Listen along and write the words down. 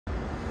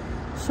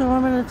So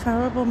I'm in a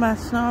terrible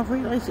mess now. I've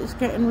realised it's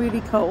getting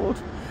really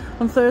cold.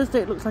 On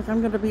Thursday it looks like I'm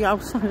going to be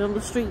outside on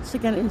the streets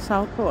again in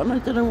Southport, and I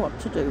don't know what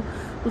to do.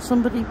 Will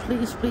somebody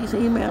please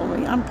email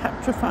me? I'm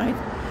petrified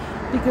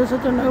because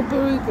I don't know,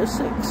 Baruga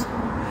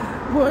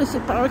 6. What is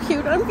it,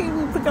 Barracuda? I've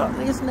even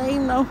forgotten his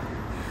name now.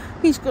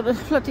 He's got to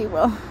bloody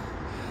well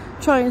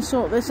try and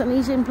sort this, and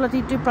he's in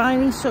bloody Dubai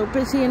and he's so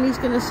busy, and he's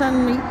going to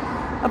send me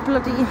a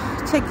bloody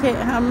ticket,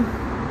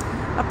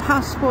 a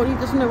passport. He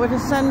doesn't know where to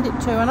send it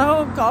to, and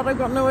oh God, I've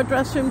got no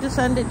address for him to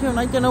send it to, and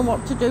I don't know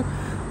what to do.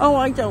 Oh,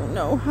 I don't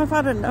know. I've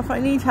had enough. I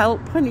need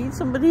help. I need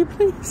somebody,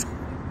 please.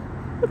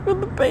 For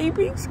the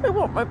babies. I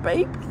want my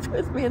babies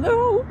with me in a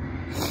home.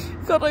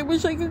 God, I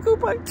wish I could go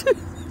back to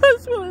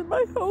as well as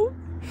my home.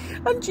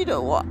 And you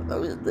know what?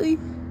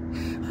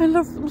 I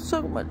love them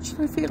so much.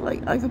 I feel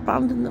like I've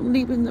abandoned them,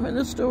 leaving them in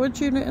a storage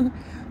unit, and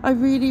I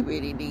really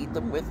need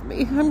them with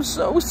me. I'm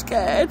so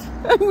scared.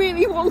 I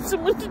really want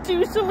someone to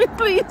do something.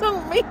 Please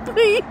help me.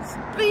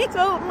 Please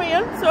help me.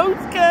 I'm so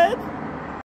scared.